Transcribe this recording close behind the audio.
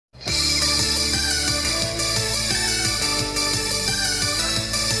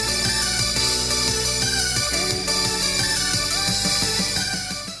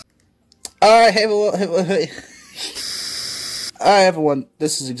Alright, hey Alright everyone,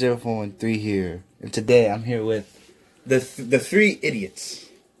 this is example 1-3 here, and today I'm here with the three idiots.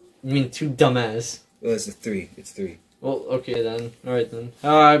 You mean two dumbass? Well, it's it's three. Well, okay then. Alright then.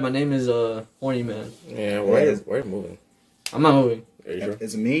 Alright, my name is Horny Man. Yeah, why are you moving? I'm not moving. Are you sure?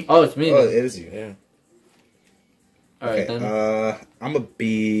 Is it me? Oh, it's me. Oh, then. it is you. Yeah. Alright okay, then. I'm a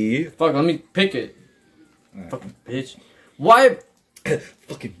B. Fuck, let me pick it. Right. Fucking bitch. Why?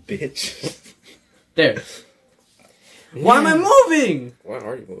 Fucking bitch. There. Yeah. Why am I moving? Why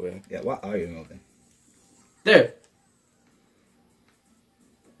are you moving? Yeah, why are you moving? There.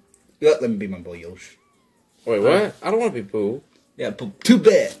 Yeah, let me be my boy Yosh. Wait, what? I don't want to be Boo. Yeah, too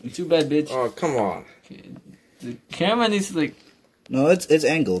bad. Too bad, bitch. Oh, come on. The camera needs to like. No, it's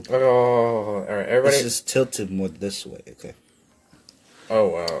angled. Oh, alright, everybody. It's just tilted more this way. Okay. Oh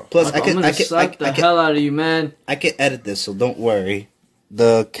wow. Plus, I'm gonna slap the hell out of you, man. I can edit this, so don't worry.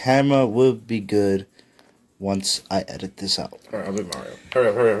 The camera will be good once I edit this out. Alright, I'll be Mario. Hurry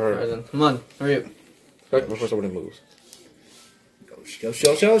up, hurry up, hurry up. Alright then, come on, hurry up. Before somebody moves.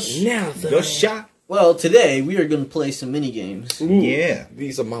 Yosh. Now, Good shot. Well, today we are gonna play some mini games. Yeah.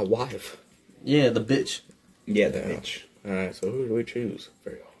 These are my wife. Yeah, the bitch. Yeah, the bitch. Alright, so who do we choose?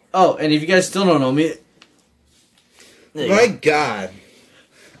 Very hard. Oh, and if you guys still don't know me, My God.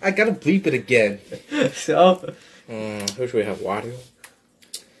 I gotta bleep it again. so Who should we have? Wario?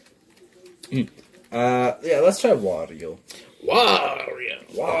 Yeah, let's try Wario. Wario.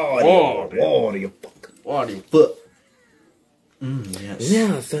 Wario foot. Yes.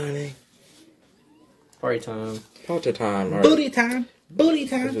 Now, Sonny. Party time. Party time. Right. Booty time. Booty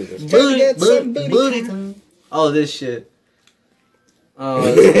time. Let's do this. Booty, get some booty time. Oh, this shit. Oh,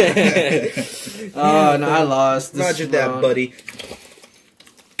 no, I lost. This Roger is that, wrong. buddy.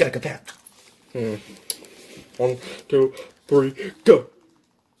 Gotta go back. 1, 2, 3, go.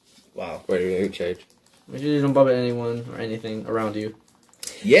 Wow. Wait, we need to change. Make sure you don't bump at anyone or anything around you.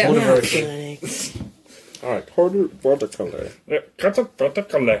 Yeah. Alright, harder watercolor.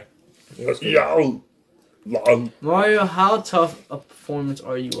 Mario, how tough a performance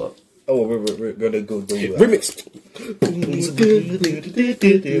are you up? Oh, we're gonna go do that. Remixed.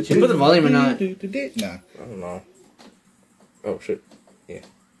 Should you put the volume or not? Nah. I don't know. Oh shit. Yeah.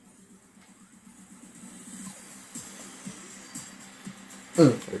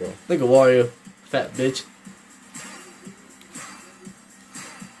 There we go. Look at Wario, fat bitch.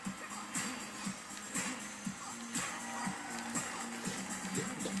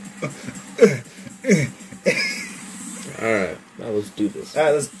 Alright, now let's do this.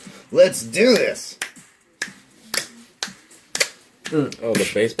 Alright, let's do this. Oh, the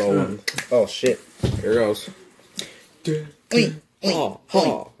baseball one. Oh shit. Here goes.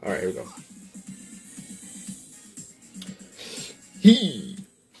 Alright, here we go. He.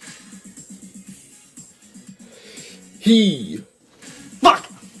 Fuck!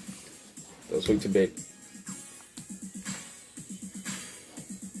 That was way too big.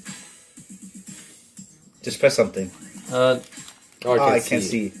 Just press something. Oh, I can't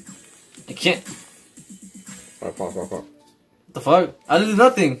see. I can't. Alright, pop. What the fuck? I did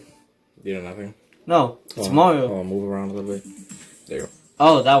nothing. You know nothing? No, it's Mario. Oh, move around a little bit. There you go.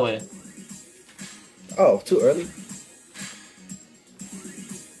 Oh, that way. Oh, too early?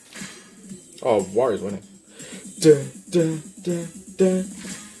 Oh, Wario's winning.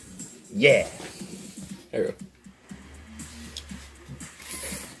 Yeah. There you go.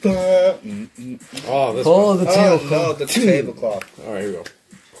 Oh, this Oh, one. the Oh, tablecloth. no, the tablecloth. Alright, here we go.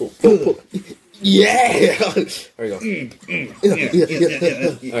 Pull. Yeah! There you go.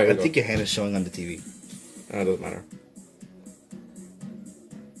 I think your hand is showing on the TV. It doesn't matter.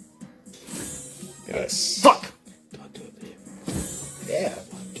 Yes. Fuck! Yeah.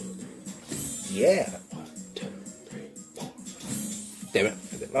 Yeah. 1, 2, 3, 4. Damn it.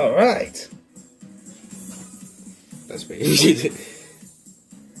 Alright. That's me.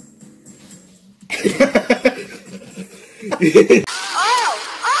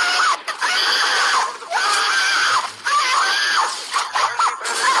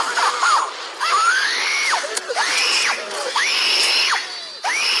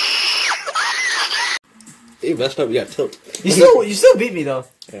 You messed up, you got tilt. You still beat me though.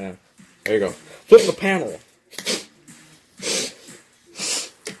 Yeah. There you go. Flip the panel.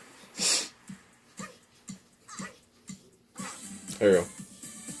 There you go.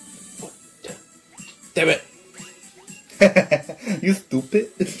 1, 2. Damn it. You stupid.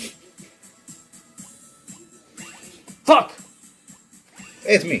 Fuck!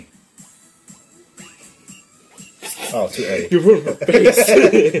 It's me. Oh, too early. You ruined my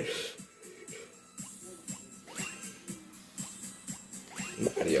face.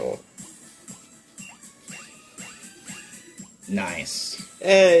 Mario.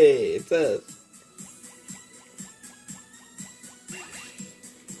 Hey, it says.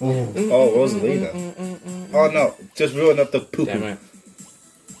 Oh, Rosalina. Oh no, just ruined up the poo Damn poo. it.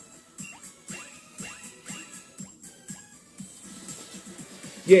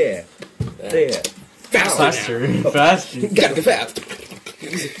 Yeah. Yeah. Faster. Faster. Gotta go fast.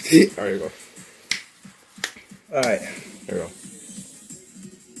 Alright, go. Alright. Here we go.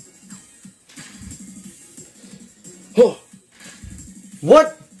 Oh!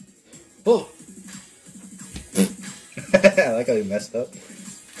 What? Oh! I like how you messed up.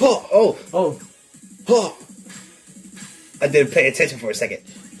 Oh! Oh, Oh. Oh! I didn't pay attention for a second.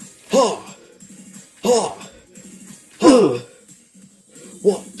 Oh! Oh! Oh!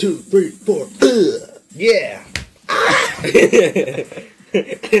 1, 2, 3, 4. Yeah.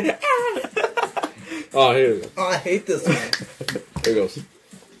 Oh, here we go. Oh, I hate this one. Here goes.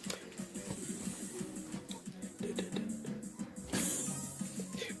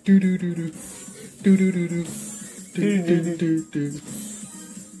 Do do do do. Do do do do. Do do do do do.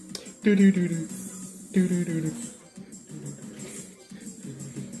 Do do do do. Do do do do.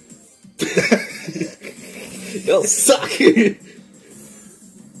 Y'all suck.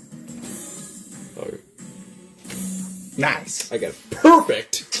 Oh, Nice. I got it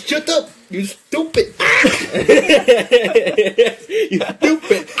perfect. Shut up, you stupid. You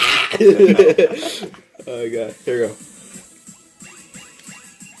stupid. Oh god, here we go.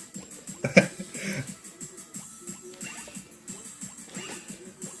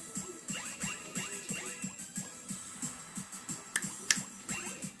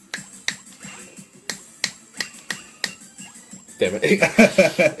 Damn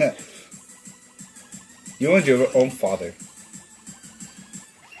it. You and your own father.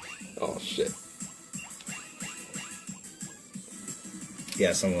 Oh shit.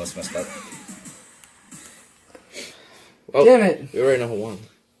 Yeah, someone else messed up. Oh, Damn it. we already know who won.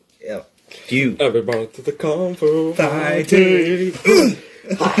 Yeah. You. Everybody to the Kung Fu Fighting.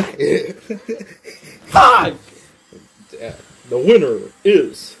 Fuck! Yeah. The winner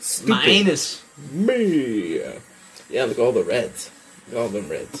is My anus. me. Yeah, look at all the reds. Look at all them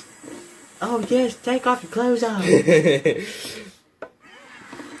reds. Oh yes, take off your clothes off.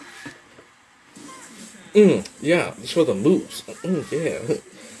 Yeah, show the moves. Yeah.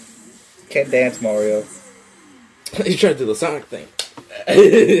 Can't dance, Mario. He's trying to do the Sonic thing.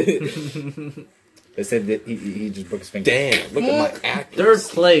 They said that he just broke his finger. Damn, look at my accuracy.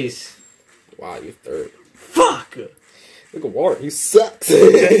 Third place. Wow, you're third. Fuck! Look at Ward, he sucks.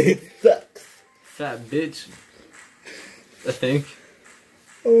 He sucks. Fat bitch. I think.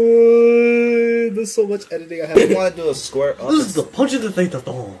 Oh, there's so much editing I have. I want to do a square up. This is the punch of the thing to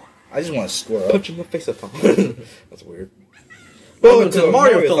thong. I just want to square up. Punch in the face of Tom. That's weird. Welcome to the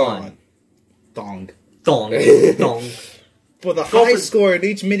Mariothon. Thong. Thong. Thong. For the Go high for- score in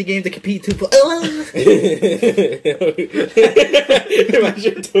each minigame to compete to.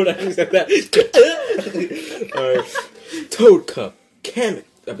 Imagine Toad actually said that. Alright. Toad Cup. Kamek.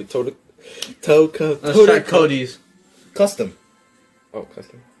 I mean, Toad Cup. Let's Toad try Cup. Cody's. Custom. Oh,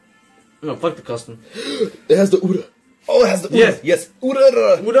 custom. No, fuck the custom. It has the Uda. Oh, it has the. Yes. Yes.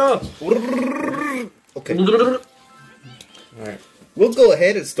 Urara. What up? Okay. Alright. We'll go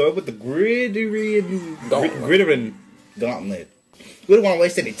ahead and start with the Gridiron Gauntlet. We don't want to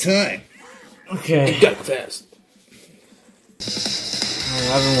waste any time. Okay. Gotta go fast. I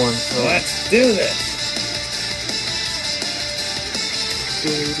haven't won, so. Let's do this.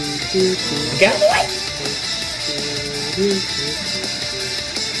 Get out of the way.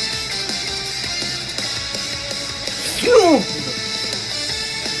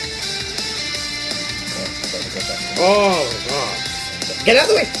 Oh my god. Get out of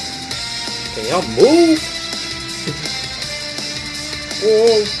the way. Can y'all move?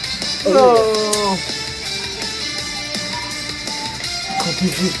 Oh. No!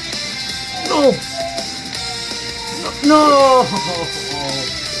 No! No!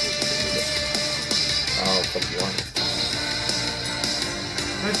 Oh, come on.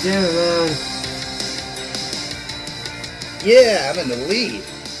 God damn it, man. Yeah, I'm in the lead.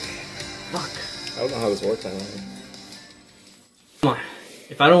 Fuck. I don't know how this works. I don't know. Come on.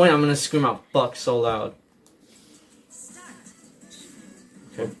 If I don't win, I'm gonna scream out fuck so loud.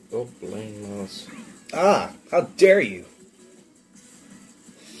 Okay. Go blame us. Ah, how dare you?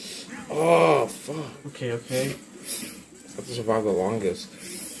 Oh, fuck. Okay, okay. I have to survive the longest.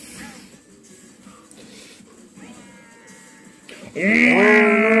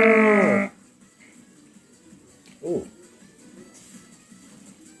 Oh.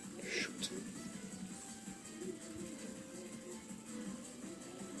 Shoot.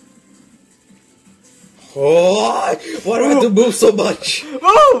 Oh, Why do I have to move so much?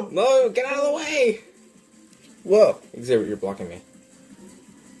 Move! No, get out of the way! Whoa. Xavier, you're blocking me.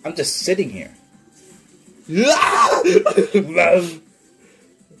 I'm just sitting here. Oh,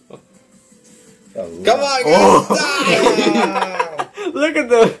 Come on, guys! Look at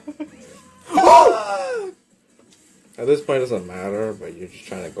the. At this point, it doesn't matter, but you're just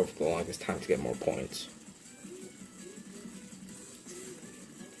trying to go for the longest time to get more points.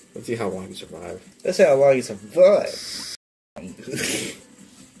 Let's see how long you survive. Let's see how long you survive.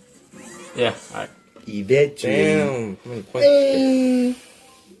 Yeah, alright. Eventually. Damn, how many points?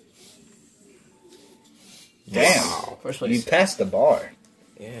 Damn. Wow. First place. You passed the bar.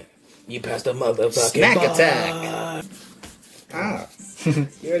 Yeah. You passed the motherfucking Snack bar. attack. Ah. You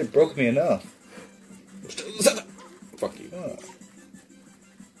already broke me enough. Fuck you. Oh.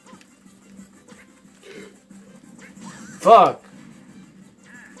 Fuck.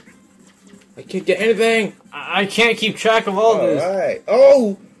 I can't get anything. I can't keep track of all this. Alright.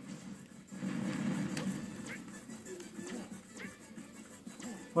 Oh!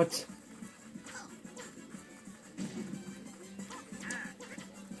 What?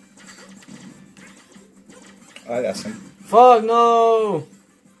 I got some. Fuck no!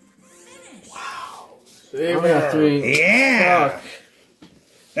 Wow. I only got 3. Yeah! Fuck.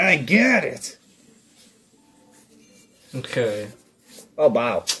 I get it. Okay. Oh,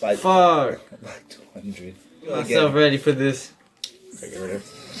 wow. By Fuck. 200. I'm so ready for this. I get rid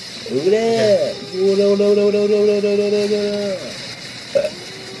of. Look at that. No, no, no, no, no, no, no, no, no, no.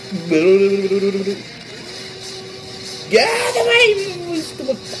 Get away!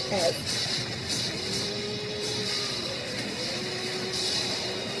 Stupid fat.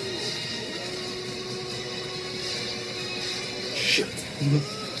 Shit.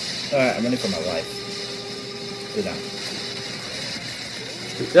 Alright, I'm running for my life. Sit down.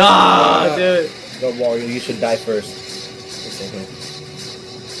 Ah, dude. Go, Mario, you should die first.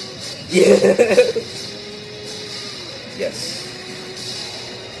 Yeah. Yes.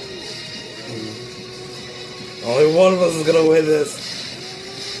 Only one of us is gonna win this.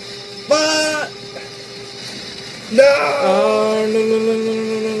 But No! oh no no no no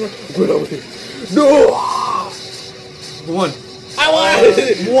no no no! Get over here! No! One. I won!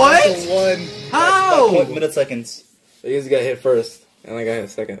 What? That's a one. How? What milliseconds? You guys got hit first, and I got hit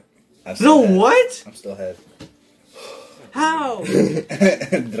second. I'm still No, ahead. what? I'm still ahead. How?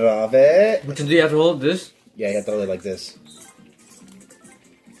 Drop it. What do you have to hold this? Yeah, you have to hold it like this.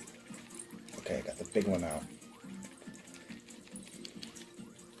 Okay, I got the big one out.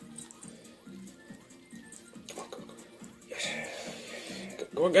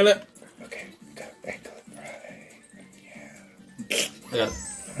 Go get it! Okay, got it. Back to it. Right. I got it.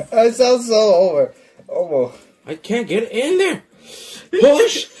 I sound so over. Almost. I can't get in there!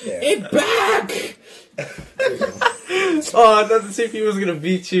 Push Yeah. it back! Oh, I thought the CP was gonna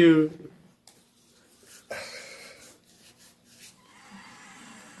beat you.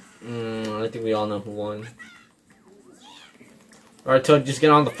 I think we all know who won. Alright, Toad, just get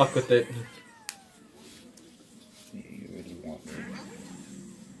on the fuck with it. You really want me.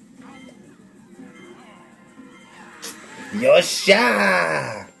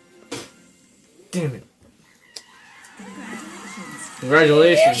 Yosha! Damn it.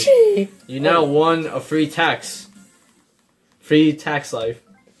 Congratulations. You now won a free tax. Free tax life.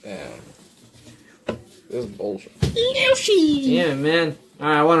 Yeah. This is bullshit. Yeah, man.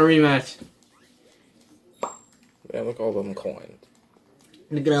 Alright, I want a rematch. Yeah, look at all them coins.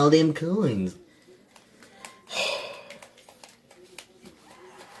 Look at all them coins.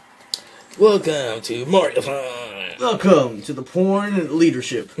 Welcome to Mariothon! Welcome to the porn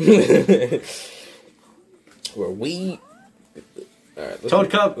leadership. Where we... Alright, Toad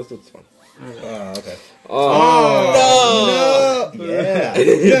Cup. Let's do this one. Oh, okay. Oh, No! Yeah.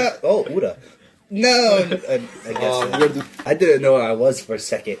 No. Oh, Uda. No! I guess not. I didn't know where I was for a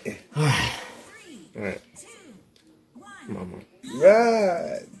second. Alright. Come on, man.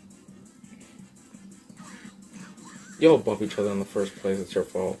 Right. Y'all bump each other in the first place, it's your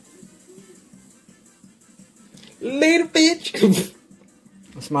fault. Later, bitch!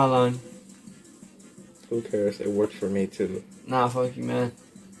 That's my line. Who cares? It works for me, too. Nah, fuck you, man.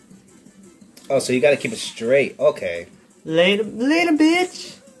 Oh, so you gotta keep it straight. Okay. Later,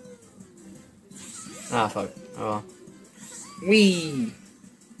 bitch. Ah, fuck. Oh well. Wee.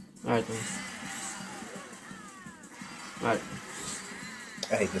 Alright then. Alright.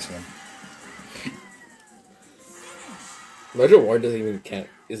 I hate this one. Imagine Ward doesn't even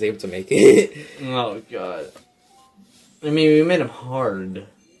is able to make it. Oh god. I mean, we made him hard.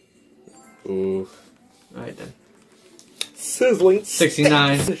 Ooh. Alright then. Sizzling.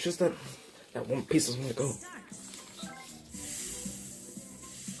 69. It's just that one piece doesn't want to go.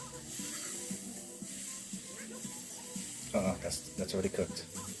 That's already cooked.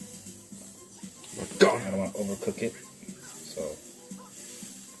 Oh, God. I don't want to overcook it. So,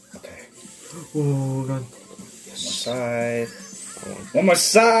 okay. Oh god. One more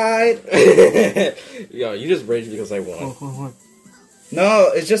side. Yo, you just raged because I won. Oh.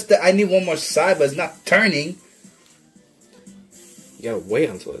 No, it's just that I need one more side, but it's not turning. You gotta wait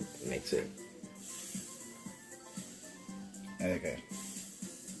until it makes it. Okay.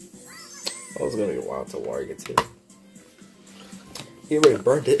 Oh, it's gonna be a while till water gets here. He already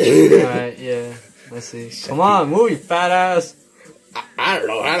burnt it. Alright, yeah. Let's see. Come on, move, you fat ass. I don't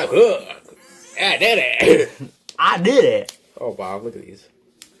know how to cook. I did it. I did it. Oh wow, look at these.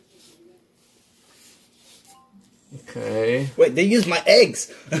 Okay. Wait, they use my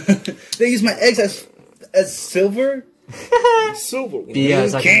eggs. They use my eggs as silver. Silver.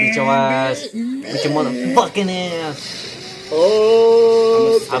 BS, I can beat your ass. Beat your motherfucking ass.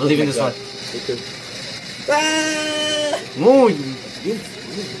 Oh, I believe in this one. Ah! Move,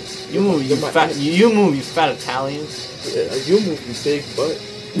 you move, you fat, you move, you fat Italian. Yeah, you move, you big butt.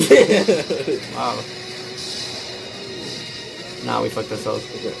 Wow. Nah, we fucked ourselves.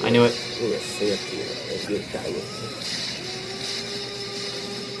 I knew it. We're gonna stay up here. We're gonna die with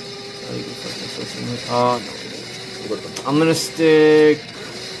Oh, no. I'm gonna stick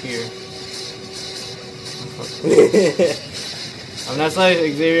here. I'm not like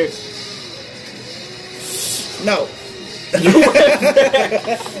Xavier. No. Why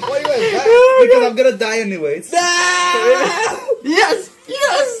you went back? Because I'm gonna die anyways. Yes!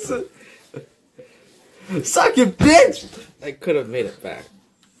 Yes! Suck it, bitch! I could have made it back.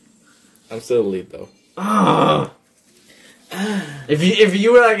 I'm still the lead though. If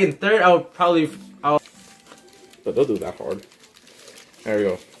you were like in third, I would probably. But don't do that hard. There we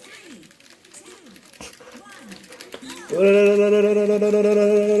go.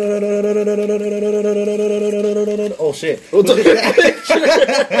 Oh shit. I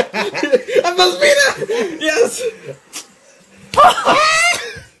must be there! Yes!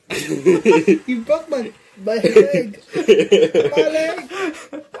 You broke my leg. My leg.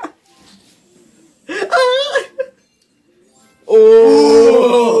 Oh!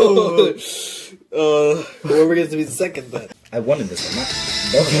 Whoever gets to be second then. I wanted this one.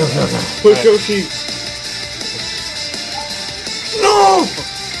 Okay. Push Yoshi! No!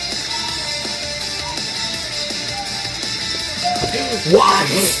 What?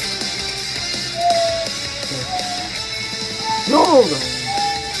 No!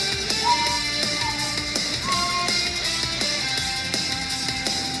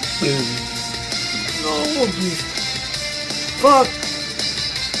 No, please. Fuck!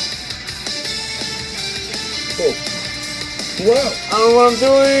 Oh. Wow. I don't know what I'm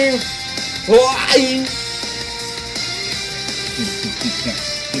doing! Why?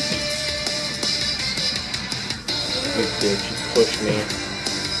 You bitch, you push me.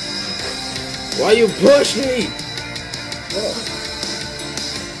 Why you push me?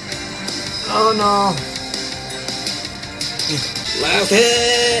 Oh no! Last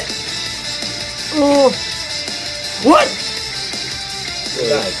hit! Oh! What?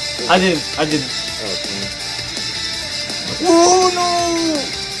 Died. I didn't. Okay. Oh no!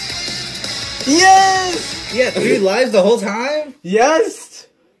 Yes! Yeah, 3 lives the whole time? Yes!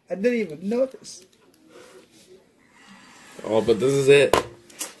 I didn't even notice. Oh, but this is it.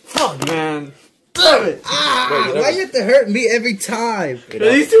 Fuck, man. Damn it! Ah, why you have to hurt me every time?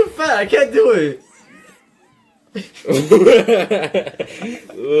 He's too fat. I can't do it.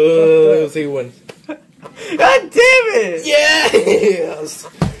 Let's see who wins. God damn it! Yes!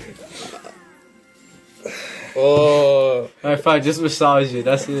 Oh, Alright, fine. Just massage it.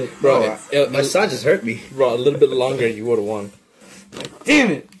 That's it. bro, Massages hurt me. bro, a little bit longer, you would have won.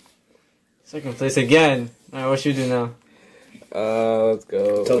 Damn it! Second place again. Alright, what should we do now? Let's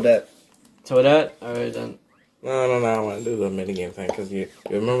go. Toadette. Toadette? Alright then. No, I want to do the minigame thing because you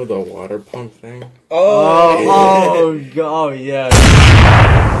remember the water pump thing? Oh, Oh, yeah.